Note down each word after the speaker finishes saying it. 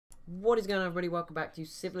What is going on, everybody? Welcome back to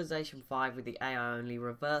Civilization 5 with the AI only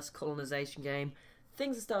reverse colonization game.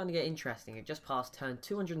 Things are starting to get interesting. It just passed turn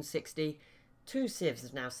 260. Two civs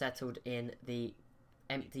have now settled in the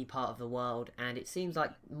empty part of the world, and it seems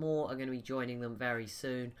like more are going to be joining them very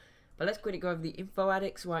soon. But let's quickly go over the info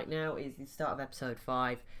addicts. Right now is the start of episode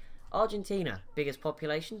 5. Argentina, biggest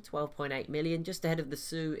population, 12.8 million, just ahead of the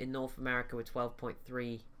Sioux in North America with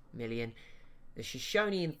 12.3 million. The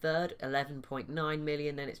Shoshone in third, 11.9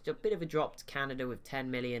 million. Then it's a bit of a drop to Canada with 10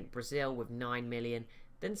 million. Brazil with 9 million.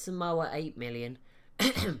 Then Samoa, 8 million.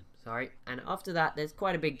 Sorry. And after that, there's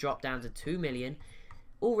quite a big drop down to 2 million.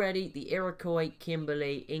 Already, the Iroquois,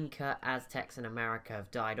 Kimberley, Inca, Aztecs, and America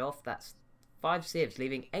have died off. That's 5 civs,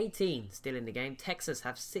 leaving 18 still in the game. Texas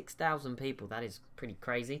have 6,000 people. That is pretty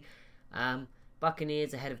crazy.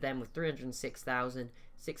 Buccaneers ahead of them with 306,000.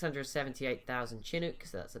 678,000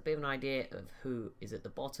 Chinooks, so that's a bit of an idea of who is at the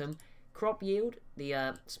bottom. Crop yield,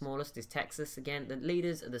 the smallest is Texas again. The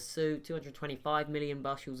leaders are the Sioux, 225 million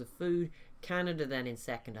bushels of food. Canada then in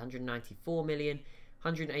second, 194 million.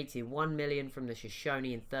 181 million from the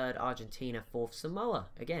Shoshone in third. Argentina fourth. Samoa,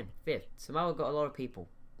 again, fifth. Samoa got a lot of people.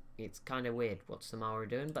 It's kind of weird what Samoa are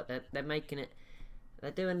doing, but they're making it. They're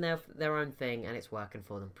doing their own thing, and it's working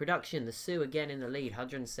for them. Production, the Sioux again in the lead,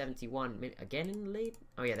 171 million. Again in the lead?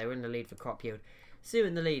 Oh yeah, they were in the lead for crop yield. Sioux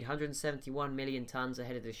in the lead, 171 million tons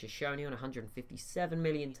ahead of the Shoshone on 157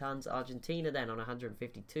 million tons. Argentina then on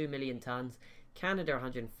 152 million tons. Canada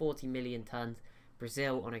 140 million tons.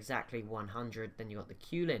 Brazil on exactly 100. Then you got the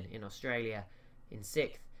Kulin in Australia in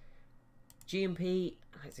sixth. GMP,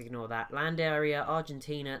 let's ignore that. Land area,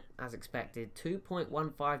 Argentina, as expected,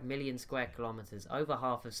 2.15 million square kilometers. Over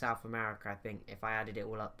half of South America, I think, if I added it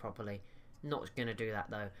all up properly. Not going to do that,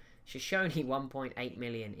 though. Shoshone, 1.8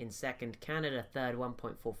 million in second. Canada, third,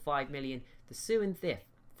 1.45 million. The Sioux in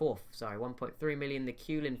fourth, 1.3 million. The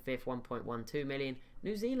Kulin, fifth, 1.12 million.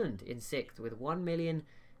 New Zealand in sixth with 1 million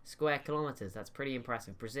square kilometers. That's pretty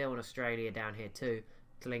impressive. Brazil and Australia down here, too.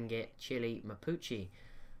 Tlingit, Chile, Mapuche.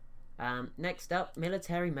 Next up,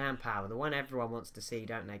 military manpower, the one everyone wants to see,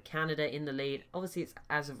 don't they? Canada in the lead. Obviously, it's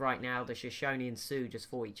as of right now, the Shoshone and Sioux just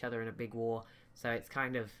fought each other in a big war, so it's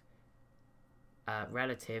kind of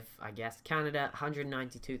relative, I guess. Canada,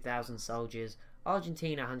 192,000 soldiers.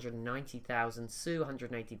 Argentina, 190,000. Sioux,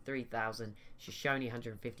 183,000. Shoshone,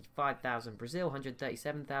 155,000. Brazil,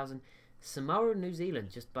 137,000. Samoa and New Zealand,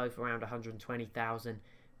 just both around 120,000.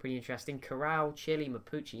 Pretty interesting. Corral, Chile,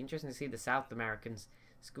 Mapuche. Interesting to see the South Americans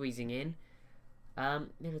squeezing in.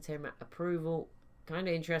 Military approval. Kind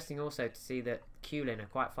of interesting also to see that Kulin are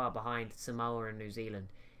quite far behind Samoa and New Zealand.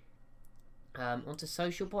 Onto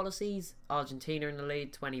social policies. Argentina in the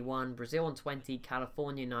lead, 21. Brazil on 20.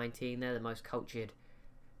 California 19. They're the most cultured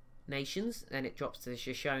nations. Then it drops to the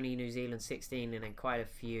Shoshone, New Zealand 16, and then quite a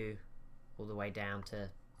few all the way down to...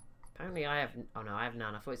 Apparently I have... Oh no, I have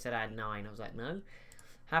none. I thought it said I had 9. I was like, no.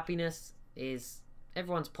 Happiness is...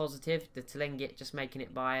 Everyone's positive. The Tlingit just making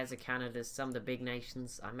it by as a Canada. Some of the big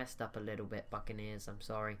nations. I messed up a little bit. Buccaneers, I'm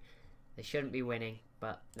sorry. They shouldn't be winning,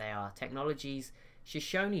 but they are. Technologies.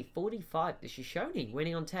 Shoshone, 45. The Shoshone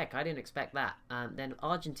winning on tech. I didn't expect that. Then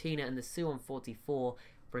Argentina and the Sioux on 44.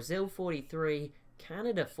 Brazil, 43.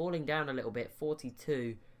 Canada falling down a little bit,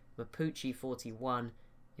 42. Mapuche, 41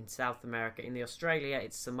 in South America. In the Australia,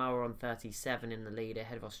 it's Samoa on 37 in the lead,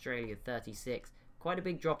 ahead of Australia, 36. Quite a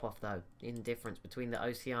big drop-off, though, in difference between the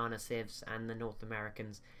Oceania civs and the North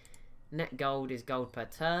Americans. Net gold is gold per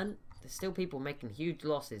turn. There's still people making huge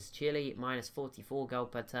losses. Chile, minus 44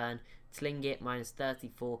 gold per turn. Tlingit, minus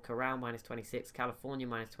 34. Corral, minus 26. California,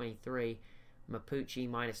 minus 23. Mapuche,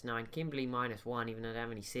 minus 9. Kimberley, minus 1, even though they don't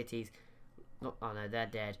have any cities. Oh, no, they're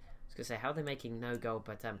dead. I was going to say, how are they making no gold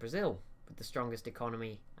per turn? Brazil, with the strongest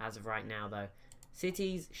economy as of right now, though.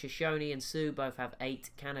 Cities, Shoshone and Sioux both have 8,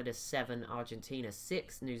 Canada 7, Argentina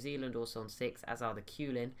 6, New Zealand also on 6, as are the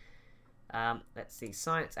Kulin. Let's see,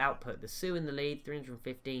 science output, the Sioux in the lead,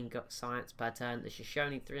 315 got science per turn, the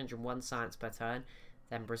Shoshone 301 science per turn,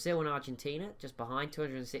 then Brazil and Argentina just behind,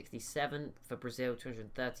 267 for Brazil,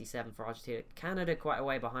 237 for Argentina, Canada quite a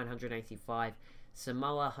way behind, 185,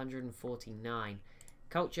 Samoa 149.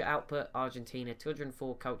 Culture output, Argentina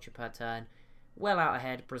 204 culture per turn, well out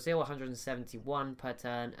ahead. Brazil 171 per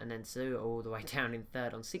turn, and then Sioux all the way down in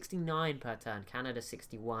third on 69 per turn. Canada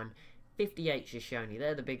 61, 58 Shoshone.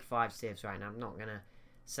 They're the big 5 civs right now. I'm not going to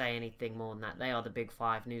say anything more than that. They are the big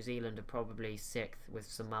 5. New Zealand are probably 6th with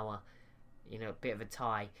Samoa. You know, a bit of a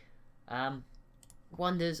tie.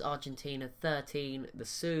 Wonders, Argentina 13, the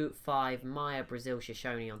Sioux 5, Maya, Brazil,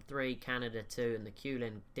 Shoshone on 3, Canada 2, and the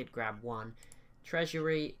Kulin did grab 1.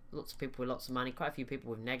 Treasury, lots of people with lots of money. Quite a few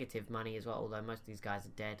people with negative money as well, although most of these guys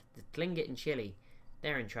are dead. The Tlingit in Chile,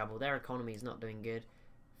 they're in trouble. Their economy is not doing good.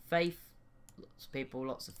 Faith, lots of people,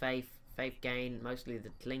 lots of faith. Faith gain, mostly the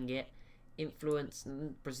Tlingit. Influence,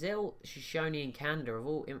 Brazil, Shoshone and Canada have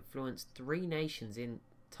all influenced 3 nations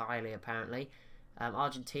entirely, apparently.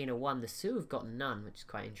 Argentina 1. The Sioux have got none, which is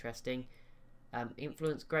quite interesting.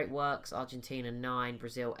 Influence, great works. Argentina 9,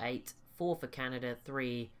 Brazil 8. 4 for Canada,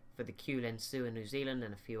 3 for the Kulin, Sioux and New Zealand,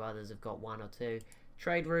 and a few others have got 1 or 2.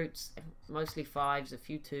 Trade routes, mostly 5s, a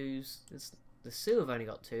few 2s. The Sioux have only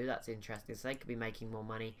got 2, that's interesting, so they could be making more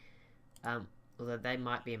money. Although they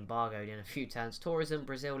might be embargoed in a few towns. Tourism,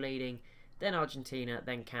 Brazil leading, then Argentina,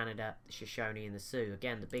 then Canada, the Shoshone and the Sioux.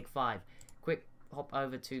 Again, the big 5. Quick hop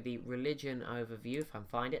over to the religion overview, if I can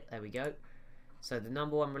find it. There we go. So the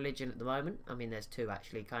 #1 religion at the moment, I mean there's 2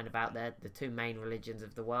 actually kind of out there. The 2 main religions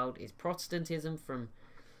of the world is Protestantism from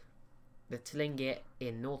the Tlingit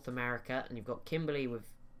in North America, and you've got Kimberley with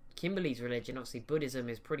Kimberley's religion. Obviously Buddhism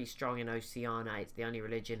is pretty strong in Oceania. It's the only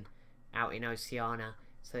religion out in Oceania,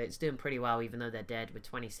 so it's doing pretty well even though they're dead, with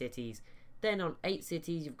 20 cities. Then on 8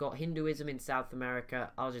 cities you've got Hinduism in South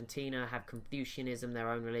America. Argentina have Confucianism, their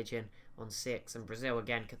own religion, on 6, and Brazil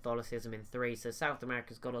again Catholicism in 3. So South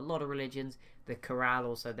America's got a lot of religions. The Corral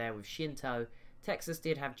also there with Shinto. Texas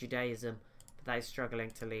did have Judaism, but they're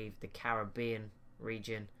struggling to leave the Caribbean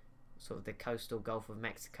region, sort of the coastal Gulf of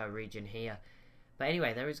Mexico region here. But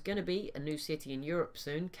anyway, there is going to be a new city in Europe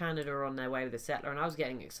soon. Canada are on their way with a settler, and I was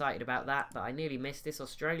getting excited about that, but I nearly missed this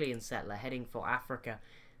Australian settler heading for Africa.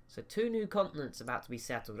 So 2 new continents about to be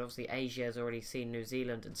settled. Obviously Asia has already seen New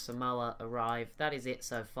Zealand and Samoa arrive. That is it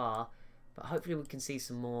so far, but hopefully we can see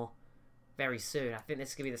some more very soon. I think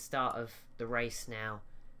this could be the start of the race now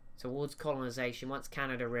towards colonization. Once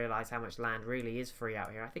Canada realise how much land really is free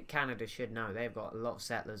out here. I think Canada should know. They've got a lot of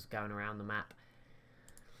settlers going around the map.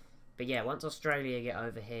 But yeah, once Australia get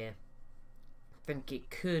over here, I think it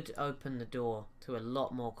could open the door to a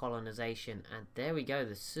lot more colonization. And there we go,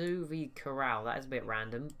 the Sioux v Corral. That is a bit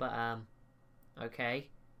random, but okay.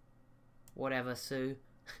 Whatever, Sioux.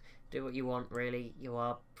 Do what you want, really. You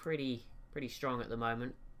are pretty strong at the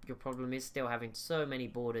moment. Your problem is still having so many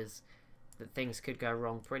borders that things could go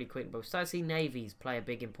wrong pretty quick. But so I see navies play a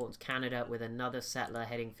big importance. Canada with another settler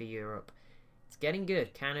heading for Europe. It's getting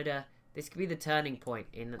good. Canada, this could be the turning point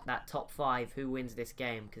in that top 5 who wins this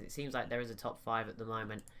game, because it seems like there is a top 5 at the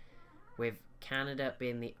moment, with Canada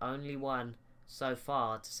being the only one so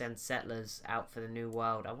far to send settlers out for the New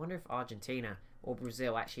World. I wonder if Argentina or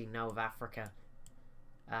Brazil actually know of Africa.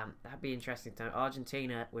 That'd be interesting to know.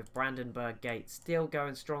 Argentina with Brandenburg Gate still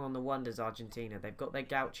going strong on the wonders. Argentina, they've got their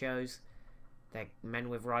gauchos, their men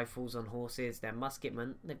with rifles on horses, their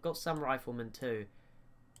musketmen. They've got some riflemen too.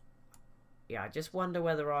 Yeah, I just wonder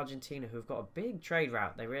whether Argentina, who've got a big trade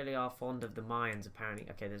route, they really are fond of the Mayans apparently.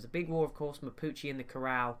 Okay, there's a big war, of course. Mapuche in the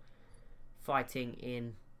Corral fighting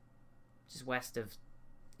in just west of,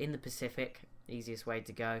 in the Pacific. Easiest way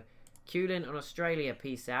to go. Kulin and Australia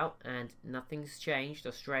peace out, and nothing's changed.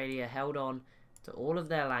 Australia held on to all of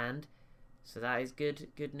their land, so that is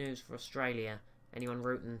good news for Australia. Anyone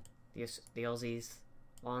rooting the Aussies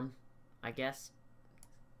on, I guess.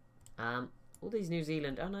 All these New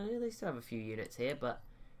Zealand, oh no, they still have a few units here, but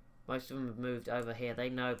most of them have moved over here. They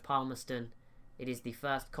know Palmerston, it is the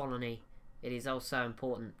first colony. It is also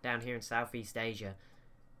important down here in Southeast Asia.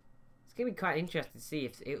 It's going to be quite interesting to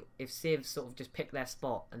see if Civs sort of just pick their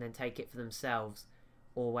spot and then take it for themselves,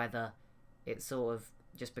 or whether it sort of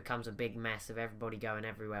just becomes a big mess of everybody going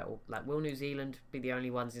everywhere. Or, like, will New Zealand be the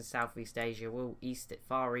only ones in Southeast Asia? Will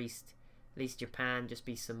Far East, at least Japan, just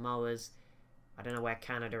be Samoas? I don't know where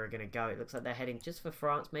Canada are going to go. It looks like they're heading just for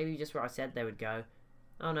France, maybe just where I said they would go.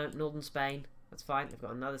 Oh no, northern Spain. That's fine. They've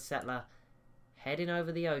got another settler heading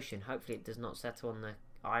over the ocean. Hopefully it does not settle on the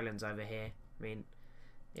islands over here. I mean,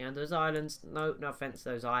 you know, those islands, no offense to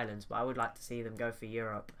those islands, but I would like to see them go for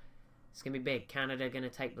Europe. It's going to be big. Canada going to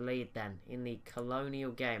take the lead then in the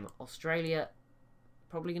colonial game. Australia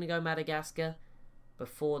probably going to go Madagascar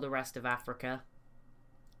before the rest of Africa.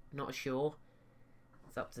 Not sure.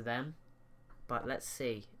 It's up to them. But let's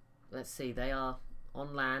see. Let's see. They are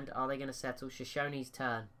on land. Are they going to settle? Shoshone's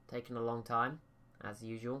turn. Taking a long time, as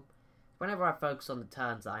usual. Whenever I focus on the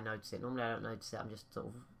turns that I notice it. Normally I don't notice it. I'm just sort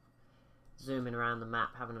of zooming around the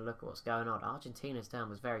map, having a look at what's going on. Argentina's turn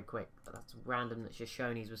was very quick. But that's random that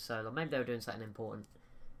Shoshone's was so long. Maybe they were doing something important.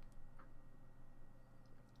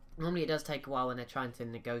 Normally it does take a while when they're trying to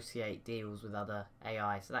negotiate deals with other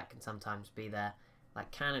AI. So that can sometimes be there.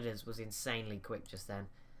 Like Canada's was insanely quick just then.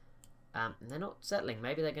 And they're not settling.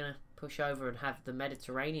 Maybe they're going to push over and have the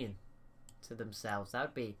Mediterranean to themselves. That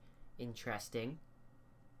would be interesting.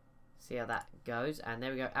 See how that goes. And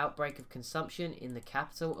there we go. Outbreak of consumption in the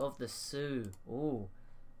capital of the Sioux. Ooh.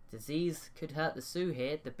 Disease could hurt the Sioux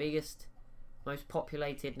here. The biggest, most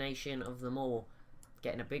populated nation of them all.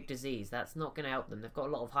 Getting a big disease. That's not going to help them. They've got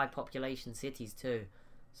a lot of high population cities too.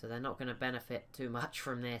 So they're not going to benefit too much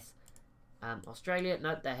from this. Australia,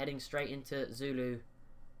 nope, they're heading straight into Zulu.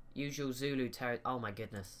 Usual Zulu territory. Oh my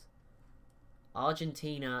goodness.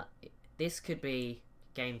 Argentina, this could be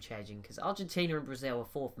game-changing. Because Argentina and Brazil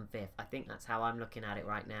are 4th and 5th. I think that's how I'm looking at it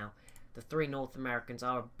right now. The 3 North Americans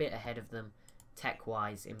are a bit ahead of them,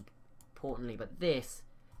 tech-wise, importantly. But this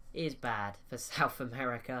is bad for South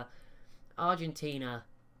America. Argentina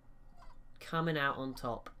coming out on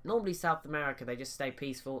top. Normally South America, they just stay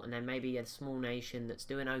peaceful, and then maybe a small nation that's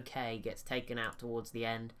doing okay gets taken out towards the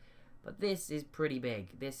end. But this is pretty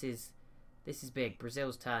big. This is big.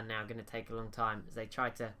 Brazil's turn now, going to take a long time as they try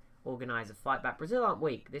to organise a fight back. Brazil aren't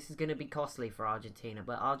weak. This is going to be costly for Argentina,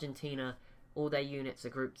 but Argentina, all their units are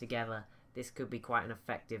grouped together. This could be quite an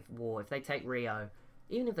effective war. If they take Rio,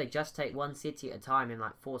 even if they just take one city at a time in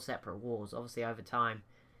like 4 separate wars, obviously over time,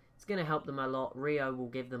 it's going to help them a lot. Rio will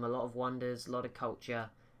give them a lot of wonders, a lot of culture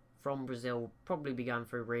from Brazil. Will probably be going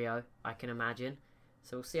through Rio, I can imagine.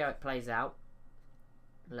 So we'll see how it plays out.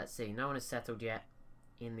 Let's see. No one has settled yet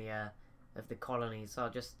in the of the colonies, so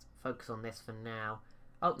I'll just focus on this for now.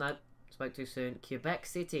 Oh no, spoke too soon. Quebec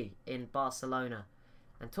City in Barcelona,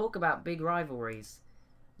 and talk about big rivalries.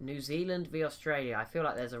 New Zealand v Australia. I feel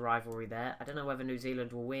like there's a rivalry there. I don't know whether New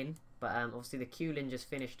Zealand will win, but obviously the Kulin just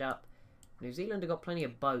finished up. New Zealand have got plenty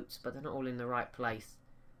of boats, but they're not all in the right place.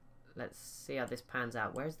 Let's see how this pans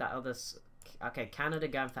out. Where's that other... Okay, Canada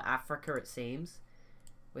going for Africa, it seems,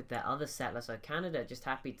 with their other settler. So Canada just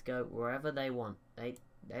happy to go wherever they want. They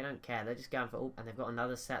don't care. They're just going for... Oh, and they've got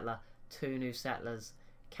another settler. 2 new settlers.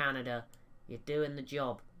 Canada, you're doing the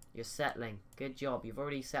job. You're settling. Good job. You've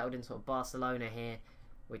already settled in sort of Barcelona here,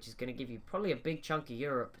 which is going to give you probably a big chunk of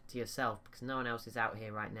Europe to yourself, because no one else is out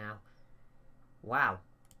here right now. Wow.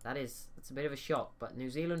 That's a bit of a shock, but New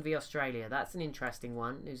Zealand v Australia, that's an interesting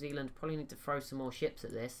one. New Zealand probably need to throw some more ships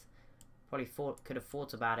at this. Probably could have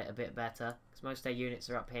thought about it a bit better, because most of their units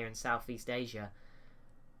are up here in Southeast Asia.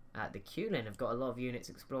 The Kulin have got a lot of units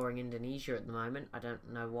exploring Indonesia at the moment. I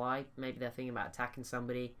don't know why. Maybe they're thinking about attacking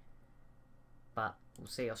somebody. But we'll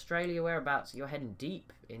see. Australia, whereabouts? You're heading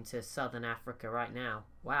deep into southern Africa right now.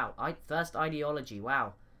 Wow. First ideology.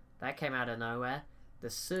 Wow. That came out of nowhere. The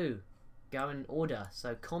Sioux go in order.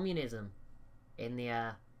 So communism in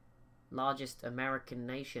the largest American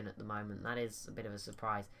nation at the moment. That is a bit of a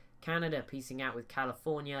surprise. Canada piecing out with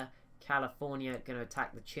California. California going to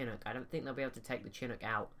attack the Chinook. I don't think they'll be able to take the Chinook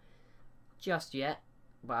out just yet,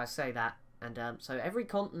 but I say that. And so every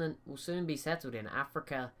continent will soon be settled in.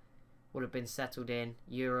 Africa would have been settled in.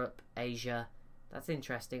 Europe, Asia. That's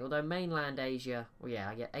interesting. Although mainland Asia, well,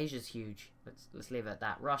 yeah, Asia's huge. Let's leave it at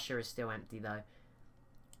that. Russia is still empty though.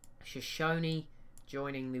 Shoshone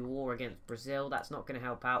joining the war against Brazil. That's not going to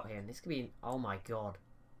help out here. And this could be... Oh my god.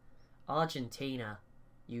 Argentina.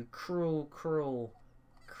 You cruel, cruel,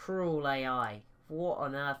 cruel AI. What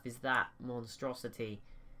on earth is that monstrosity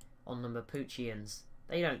on the Mapucheans?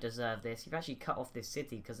 They don't deserve this. You've actually cut off this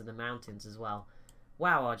city because of the mountains as well.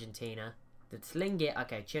 Wow, Argentina. The Tlingit...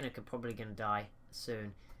 Okay, Chinook are probably going to die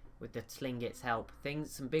soon with the Tlingit's help.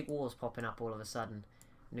 Some big wars popping up all of a sudden.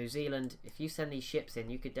 New Zealand, if you send these ships in,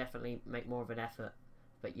 you could definitely make more of an effort.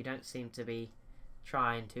 But you don't seem to be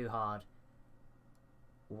trying too hard.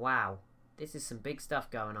 Wow. This is some big stuff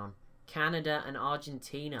going on. Canada and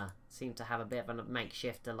Argentina seem to have a bit of a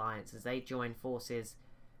makeshift alliance as they join forces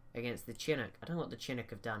against the Chinook. I don't know what the Chinook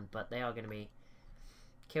have done, but they are going to be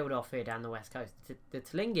killed off here down the west coast. The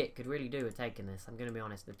Tlingit could really do with taking this. I'm going to be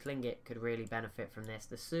honest. The Tlingit could really benefit from this.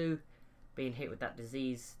 The Sioux being hit with that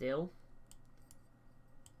disease still.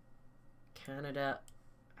 Canada,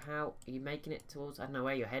 how are you making it towards... I don't know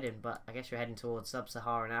where you're heading, but I guess you're heading towards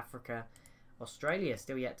sub-Saharan Africa. Australia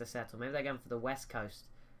still yet to settle. Maybe they're going for the west coast.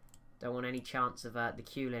 Don't want any chance of the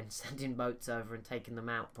Kulin sending boats over and taking them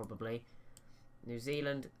out, probably. New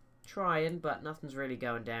Zealand trying, but nothing's really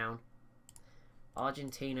going down.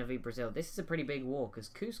 Argentina v Brazil. This is a pretty big war, because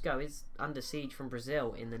Cusco is under siege from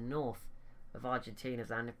Brazil in the north of Argentina's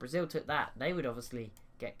land. If Brazil took that, they would obviously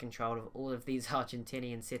get control of all of these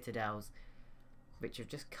Argentinian citadels, which have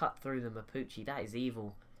just cut through the Mapuche. That is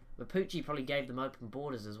evil. Mapuche probably gave them open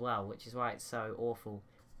borders as well, which is why it's so awful.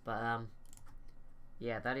 But,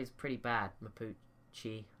 yeah, that is pretty bad,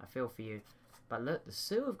 Mapuche. I feel for you. But look, the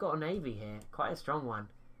Sioux have got a navy here. Quite a strong one.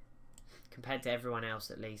 Compared to everyone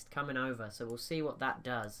else, at least. Coming over, so we'll see what that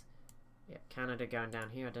does. Yeah, Canada going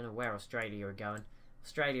down here. I don't know where Australia are going.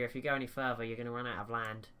 Australia, if you go any further, you're going to run out of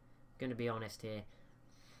land. Going to be honest here.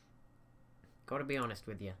 Got to be honest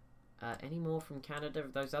with you. Any more from Canada?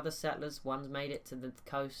 Those other settlers, one's made it to the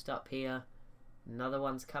coast up here. Another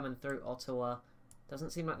one's coming through Ottawa. Doesn't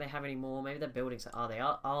seem like they have any more. Maybe they're building. Oh, they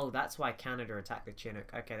are. Oh, that's why Canada attacked the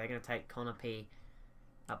Chinook. Okay, they're going to take Conopy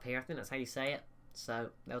up here. I think that's how you say it. So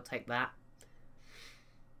they'll take that.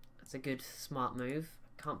 That's a good, smart move.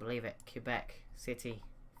 Can't believe it. Quebec City.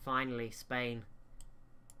 Finally, Spain.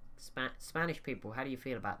 Spanish people, how do you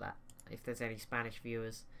feel about that? If there's any Spanish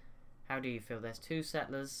viewers, how do you feel? There's two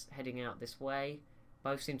settlers heading out this way.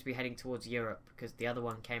 Both seem to be heading towards Europe because the other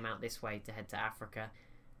one came out this way to head to Africa.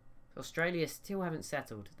 Australia still haven't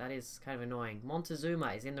settled. That is kind of annoying.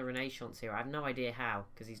 Montezuma is in the Renaissance here. I have no idea how,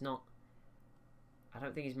 because he's not... I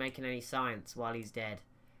don't think he's making any science while he's dead.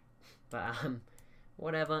 But,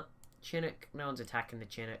 whatever. Chinook, no one's attacking the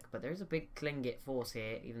Chinook, but there is a big Tlingit force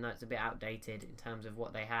here, even though it's a bit outdated in terms of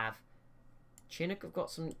what they have. Chinook have got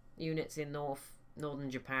some units in northern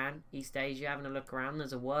Japan, East Asia, having a look around.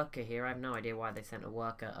 There's a worker here. I have no idea why they sent a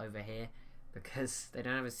worker over here, because they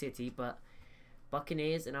don't have a city, but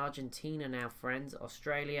Buccaneers and Argentina now friends.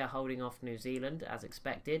 Australia holding off New Zealand, as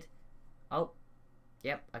expected. Oh,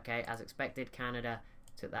 yep, okay, as expected, Canada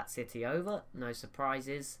took that city over. No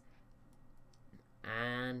surprises.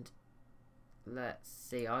 And... let's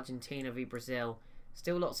see, Argentina v Brazil.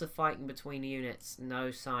 Still lots of fighting between units.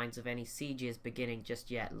 No signs of any sieges beginning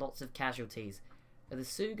just yet. Lots of casualties. Are the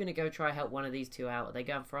Sioux going to go try help one of these two out? Are they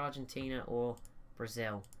going for Argentina or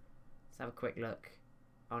Brazil? Let's have a quick look.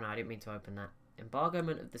 Oh no, I didn't mean to open that.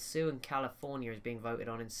 Embargoment of the Sioux in California is being voted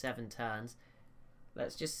on in 7 turns.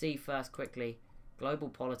 Let's just see first quickly. Global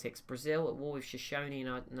politics. Brazil at war with Shoshone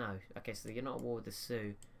and... no. Okay, so you're not at war with the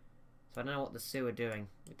Sioux. So I don't know what the Sioux are doing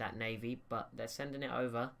with that navy, but they're sending it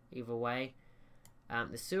over either way.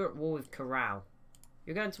 The Sioux are at war with Corral.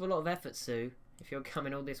 You're going to a lot of effort, Sioux, if you're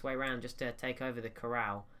coming all this way around just to take over the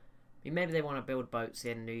Corral. I mean, maybe they want to build boats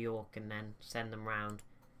in New York and then send them round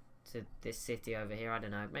to this city over here. I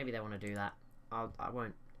don't know. Maybe they want to do that. I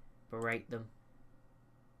won't berate them.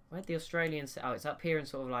 Where'd the Australians... oh, it's up here in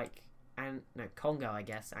sort of like... no, Congo, I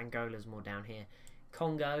guess. Angola's more down here.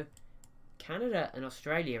 Congo... Canada and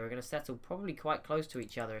Australia are going to settle probably quite close to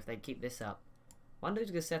each other if they keep this up. Wonder who's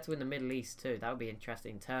going to settle in the Middle East too. That would be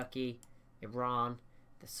interesting. Turkey, Iran.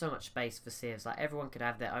 There's so much space for Civs. Like, everyone could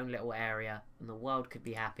have their own little area and the world could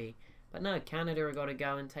be happy. But no, Canada have got to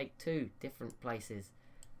go and take 2 different places.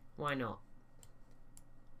 Why not?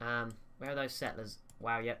 Where are those settlers?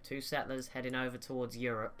 Wow, yep, 2 settlers heading over towards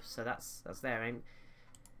Europe. So that's their aim.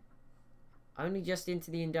 Only just into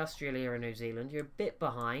the industrial era, New Zealand. You're a bit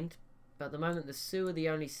behind. But at the moment, the Sioux are the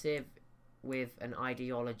only Civ with an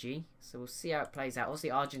ideology. So we'll see how it plays out.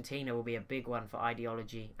 Obviously, Argentina will be a big one for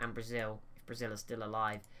ideology. And Brazil, if Brazil is still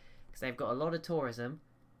alive. Because they've got a lot of tourism.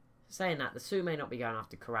 Saying that, the Sioux may not be going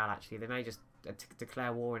after Corral, actually. They may just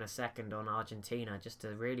declare war in a second on Argentina. Just to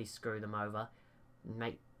really screw them over. And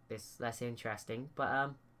make this less interesting. But, I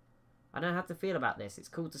don't know how to feel about this. It's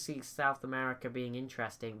cool to see South America being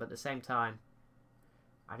interesting. But at the same time,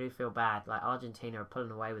 I do feel bad. Like, Argentina are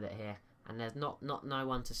pulling away with it here. And there's not no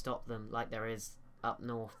one to stop them like there is up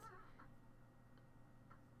north.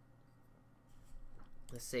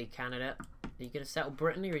 Let's see, Canada. Are you going to settle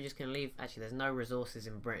Britain or are you just going to leave? Actually, there's no resources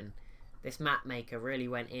in Britain. This map maker really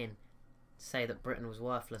went in to say that Britain was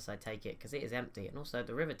worthless, I take it, because it is empty. And also,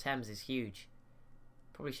 the River Thames is huge.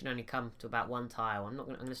 Probably should only come to about 1 tile. I'm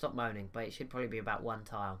going to stop moaning, but it should probably be about 1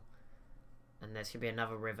 tile. And there should be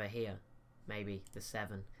another river here. Maybe the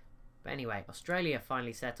Severn. But anyway, Australia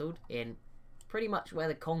finally settled in pretty much where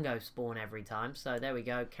the Congo spawn every time. So there we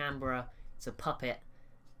go. Canberra, it's a puppet.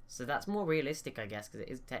 So that's more realistic, I guess, because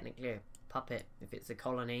it is technically a puppet if it's a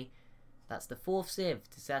colony. That's the 4th Civ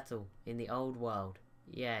to settle in the old world.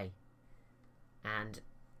 Yay. And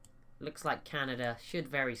looks like Canada should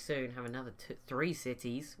very soon have another 3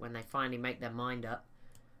 cities when they finally make their mind up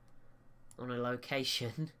on a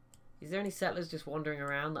location. Is there any settlers just wandering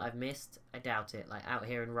around that I've missed? I doubt it. Like, out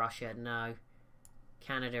here in Russia, no.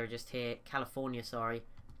 Canada are just here. California, sorry.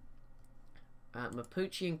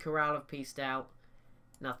 Mapuche and Corral have peaced out.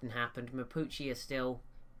 Nothing happened. Mapuche are still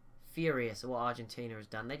furious at what Argentina has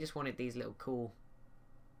done. They just wanted these little cool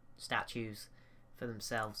statues for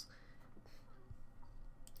themselves.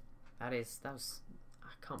 That was...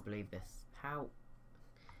 I can't believe this. How...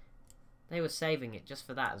 They were saving it just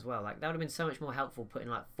for that as well. Like, that would have been so much more helpful putting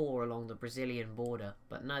like 4 along the Brazilian border.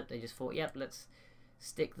 But nope, they just thought, yep, let's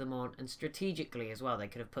stick them on. And strategically as well, they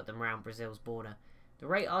could have put them around Brazil's border. The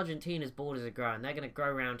rate Argentina's borders are growing, they're going to grow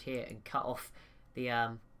around here and cut off the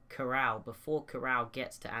Corral before Corral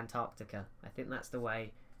gets to Antarctica. I think that's the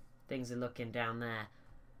way things are looking down there.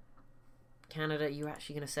 Canada, you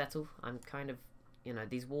actually going to settle? I'm kind of, you know,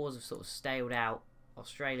 these wars have sort of staled out.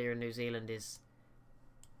 Australia and New Zealand is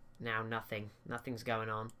now nothing. Nothing's going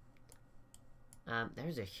on.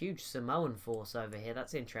 There's a huge Samoan force over here.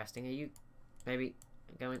 That's interesting. Are you maybe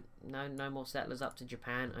going... No more settlers up to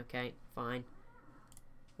Japan. Okay, fine.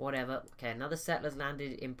 Whatever. Okay, another settler's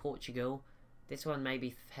landed in Portugal. This one may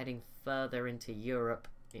be heading further into Europe,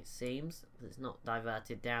 it seems. It's not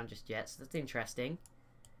diverted down just yet, so that's interesting.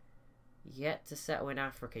 Yet to settle in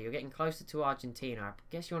Africa. You're getting closer to Argentina. I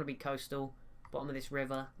guess you want to be coastal. Bottom of this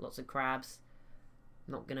river. Lots of crabs.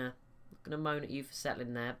 Not gonna moan at you for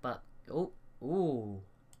settling there, but... Ooh.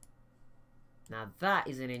 Now that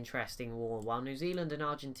is an interesting war. While New Zealand and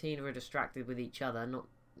Argentina are distracted with each other, not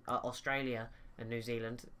Australia and New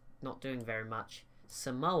Zealand not doing very much.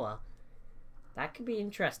 Samoa, that could be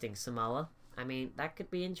interesting, Samoa. I mean, that could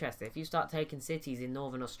be interesting. If you start taking cities in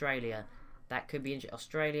Northern Australia, that could be interesting.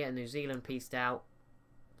 Australia and New Zealand pieced out.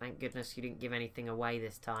 Thank goodness you didn't give anything away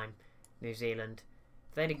this time, New Zealand.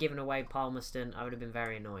 If they'd have given away Palmerston, I would have been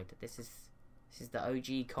very annoyed. This is the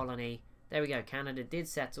OG colony. There we go. Canada did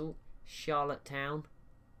settle. Charlottetown.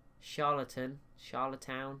 Charlatan.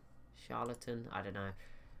 I don't know.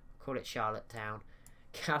 Call it Charlottetown.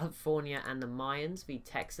 California and the Mayans v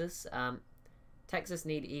Texas. Texas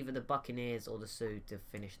need either the Buccaneers or the Sioux to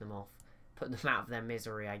finish them off. Put them out of their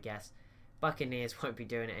misery, I guess. Buccaneers won't be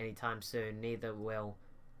doing it anytime soon. Neither will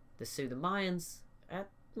the Sioux. The Mayans...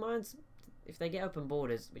 Mayans, if they get open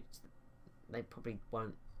borders, which they probably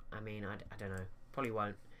won't. I mean, I don't know. Probably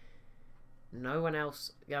won't. No one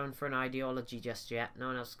else going for an ideology just yet. No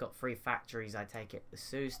one else has got free factories, I take it. The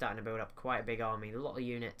Sioux starting to build up quite a big army. A lot of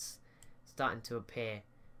units starting to appear.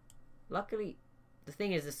 Luckily, the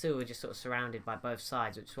thing is the Sioux are just sort of surrounded by both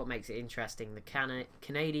sides, which is what makes it interesting. The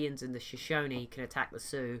Canadians and the Shoshone can attack the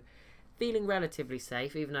Sioux, feeling relatively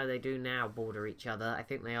safe, even though they do now border each other. I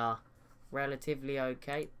think they are relatively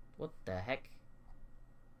okay. What the heck?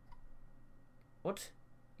 What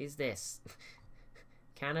is this?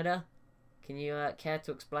 Canada? Can you care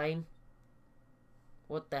to explain?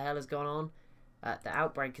 What the hell has gone on? The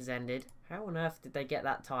outbreak has ended. How on earth did they get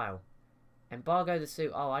that tile? Embargo the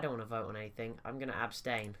Sioux. Oh, I don't want to vote on anything. I'm going to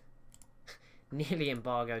abstain. Nearly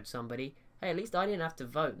embargoed somebody. Hey, at least I didn't have to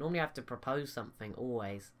vote. Normally I have to propose something,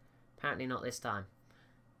 always. Apparently not this time.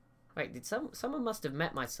 Wait, did someone must have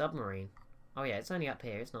met my submarine. Oh yeah, it's only up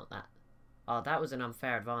here. It's not that. Oh, that was an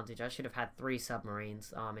unfair advantage. I should have had 3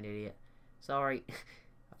 submarines. Oh, I'm an idiot. Sorry.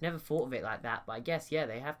 I've never thought of it like that, but I guess, yeah,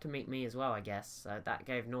 they have to meet me as well, I guess. So that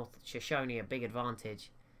gave North Shoshone a big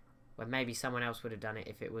advantage. When maybe someone else would have done it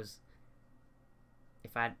if it was...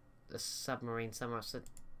 If I had a submarine somewhere else.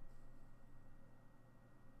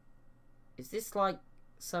 Is this like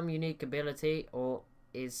some unique ability, or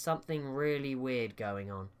is something really weird going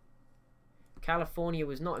on? California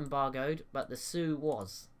was not embargoed, but the Sioux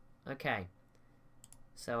was. Okay.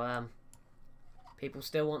 So, people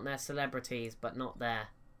still want their celebrities, but not their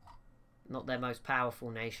most powerful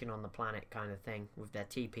nation on the planet kind of thing, with their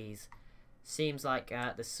teepees. Seems like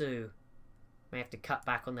the Sioux may have to cut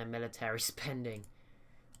back on their military spending.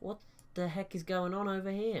 What the heck is going on over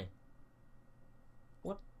here?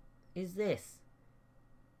 What is this?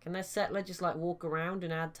 Can their settler just like walk around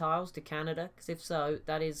and add tiles to Canada? Because if so,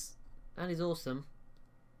 that is awesome.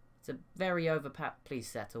 It's a very overpacked. Please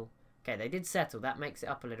settle. Okay, they did settle. That makes it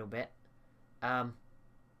up a little bit.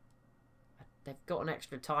 They've got an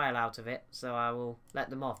extra tile out of it, so I will let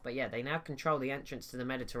them off. But yeah, they now control the entrance to the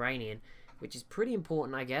Mediterranean, which is pretty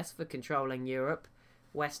important, I guess, for controlling Europe.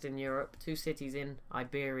 Western Europe. 2 cities in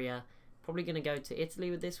Iberia. Probably going to go to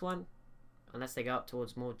Italy with this one. Unless they go up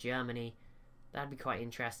towards more Germany. That'd be quite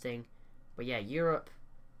interesting. But yeah, Europe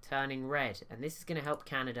turning red. And this is going to help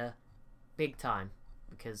Canada big time.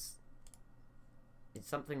 Because it's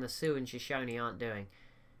something the Sioux and Shoshone aren't doing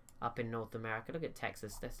up in North America. Look at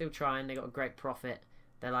Texas. They're still trying. They got a great profit.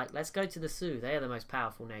 They're like, let's go to the Sioux. They are the most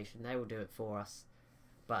powerful nation. They will do it for us.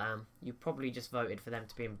 But you probably just voted for them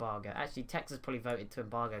to be embargo. Actually, Texas probably voted to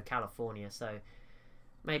embargo California, so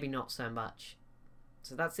maybe not so much.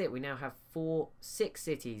 So that's it. We now have 6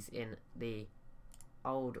 cities in the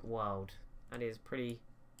old world. That is pretty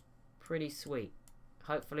sweet.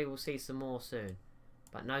 Hopefully we'll see some more soon.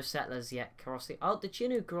 But no settlers yet crossing. Oh, the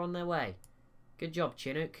Chinook are on their way. Good job,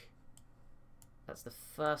 Chinook. That's the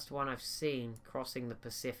first one I've seen crossing the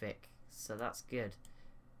Pacific, so that's good.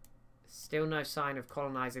 Still no sign of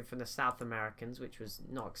colonizing from the South Americans, which was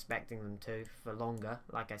not expecting them to for longer.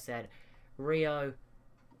 Like I said, Rio,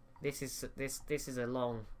 this is a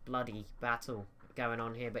long bloody battle. going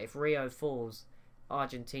on here. But if Rio falls,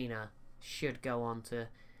 Argentina should go on to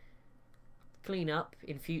clean up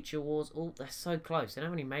in future wars. Oh, they're so close. They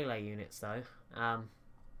don't have any melee units though.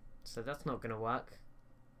 So that's not going to work.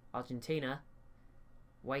 Argentina,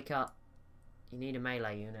 wake up. You need a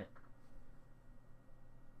melee unit.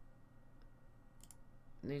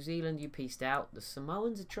 New Zealand, you pieced out. The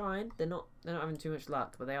Samoans are trying. They're not having too much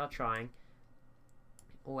luck, but they are trying.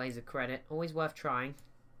 Always a credit. Always worth trying.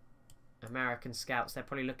 American scouts, they're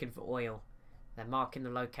probably looking for oil. They're marking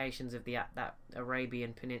the locations of that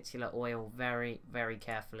Arabian Peninsula oil very, very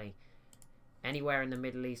carefully. Anywhere in the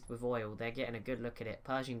Middle East with oil, they're getting a good look at it.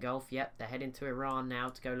 Persian Gulf, yep, they're heading to Iran now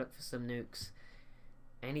to go look for some nukes.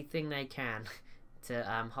 Anything they can to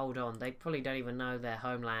hold on. They probably don't even know their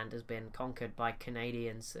homeland has been conquered by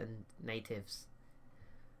Canadians and natives.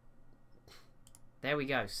 There we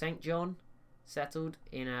go. St. John settled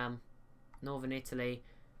in northern Italy.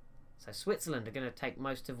 So Switzerland are going to take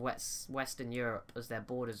most of Western Europe as their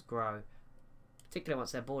borders grow. Particularly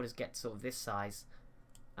once their borders get sort of this size.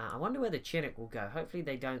 I wonder where the Chinook will go. Hopefully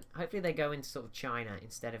they don't. Hopefully they go into sort of China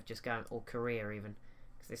instead of just going, or Korea even.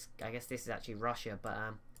 Because I guess this is actually Russia, but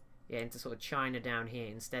yeah, into sort of China down here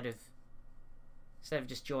instead of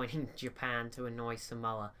just joining Japan to annoy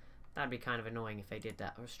Samoa. That'd be kind of annoying if they did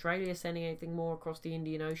that. Are Australia sending anything more across the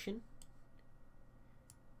Indian Ocean?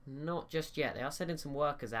 Not just yet. They are sending some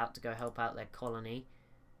workers out to go help out their colony,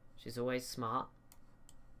 which is always smart.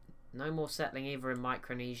 No more settling either in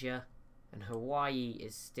Micronesia, and Hawaii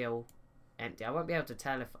is still empty. I won't be able to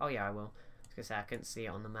tell if... Oh yeah, I will. I was going to say I couldn't see it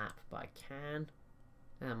on the map, but I can.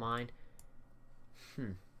 Never mind.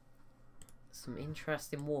 Some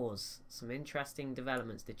interesting wars. Some interesting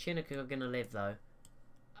developments. The Chinook are going to live though.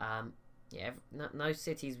 Yeah, no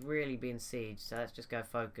city's really being sieged, so let's just go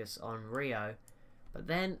focus on Rio. But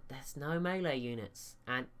then there's no melee units,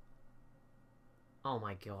 and oh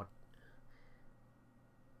my god!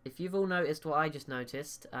 If you've all noticed what I just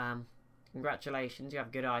noticed, congratulations, you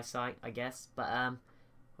have good eyesight, I guess. But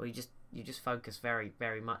well, you just focus very,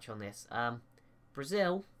 very much on this.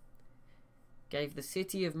 Brazil gave the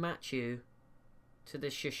city of Machu to the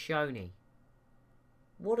Shoshone.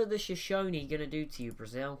 What are the Shoshone gonna do to you,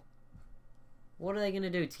 Brazil? What are they gonna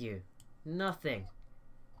do to you? Nothing.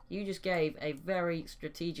 You just gave a very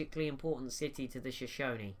strategically important city to the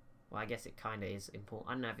Shoshone. Well, I guess it kind of is important.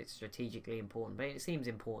 I don't know if it's strategically important, but it seems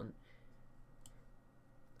important.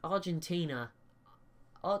 Argentina.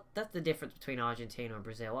 Oh, that's the difference between Argentina and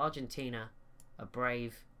Brazil. Argentina are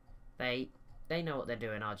brave. They know what they're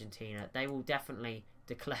doing, Argentina. They will definitely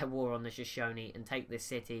declare war on the Shoshone and take this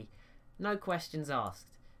city. No questions asked.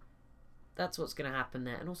 That's what's going to happen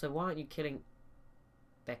there. And also, why aren't you killing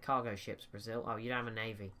their cargo ships, Brazil? Oh, you don't have a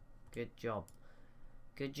navy. Good job.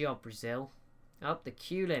 Good job, Brazil. Oh, the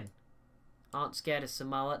Kulin aren't scared of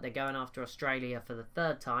Samoa. They're going after Australia for the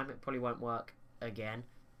third time. It probably won't work again,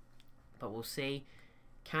 but we'll see.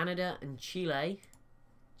 Canada and Chile.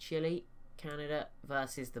 Chile, Canada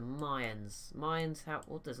versus the Mayans. Mayans,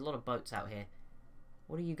 there's a lot of boats out here.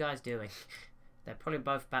 What are you guys doing? They're probably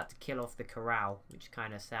both about to kill off the corral, which is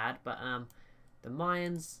kind of sad. But the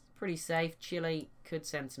Mayans, pretty safe. Chile could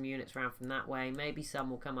send some units around from that way. Maybe some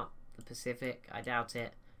will come up the Pacific. I doubt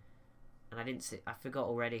it. And I forgot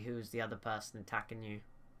already who was the other person attacking you.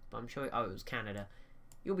 But I'm sure... Oh, it was Canada.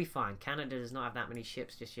 You'll be fine. Canada does not have that many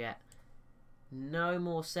ships just yet. No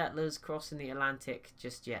more settlers crossing the Atlantic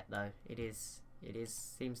just yet, though.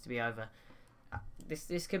 Seems to be over.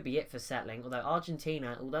 This could be it for settling. Although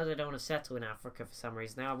Argentina, although they don't want to settle in Africa for some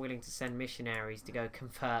reason, they are willing to send missionaries to go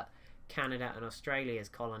convert Canada and Australia's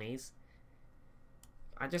colonies.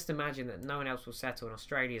 I just imagine that no one else will settle, and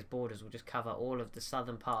Australia's borders will just cover all of the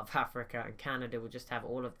southern part of Africa, and Canada will just have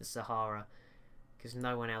all of the Sahara, because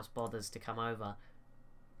no one else bothers to come over.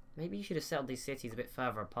 Maybe you should have settled these cities a bit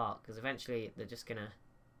further apart, because eventually they're just going to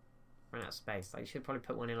run out of space. Like, you should probably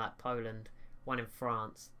put one in like Poland, one in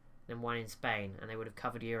France, then one in Spain, and they would have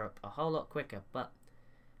covered Europe a whole lot quicker. But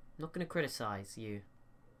I'm not going to criticise you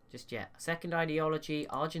just yet. Second ideology,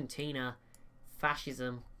 Argentina,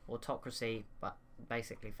 fascism, autocracy, but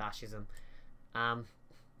basically fascism.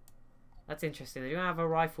 That's interesting. They do have a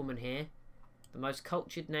rifleman here. The most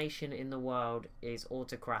cultured nation in the world is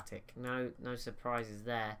autocratic. No surprises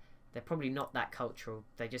there. They're probably not that cultural.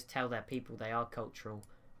 They just tell their people they are cultural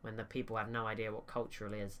when the people have no idea what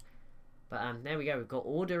cultural is. But there we go. We've got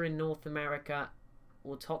order in North America,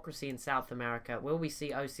 autocracy in South America. Will we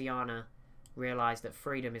see Oceania realise that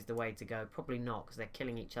freedom is the way to go? Probably not, because they're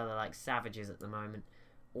killing each other like savages at the moment.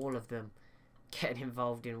 All of them getting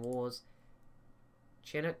involved in wars.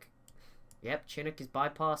 Chinook. Yep, Chinook is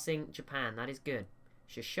bypassing Japan. That is good.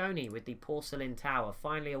 Shoshone with the porcelain tower.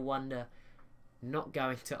 Finally a wonder not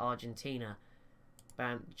going to Argentina.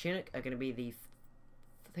 Bam. Chinook are going to be the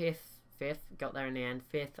fifth. Got there in the end.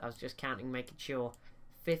 Fifth. I was just counting, making sure.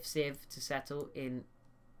 Fifth civ to settle in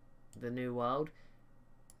the New World.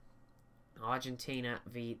 Argentina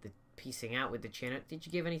the piecing out with the Chinook. Did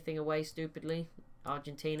you give anything away stupidly?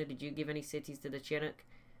 Argentina, did you give any cities to the Chinook?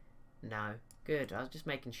 No. Good. I was just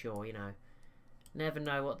making sure, you know. Never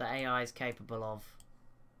know what the AI is capable of.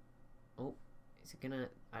 Oh, is it gonna...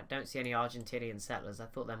 I don't see any Argentinian settlers. I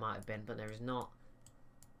thought there might have been, but there is not.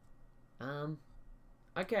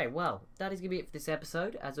 Okay, well, that is going to be it for this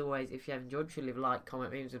episode. As always, if you have enjoyed, be sure to leave a like,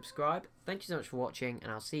 comment, and subscribe. Thank you so much for watching,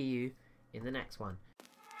 and I'll see you in the next one.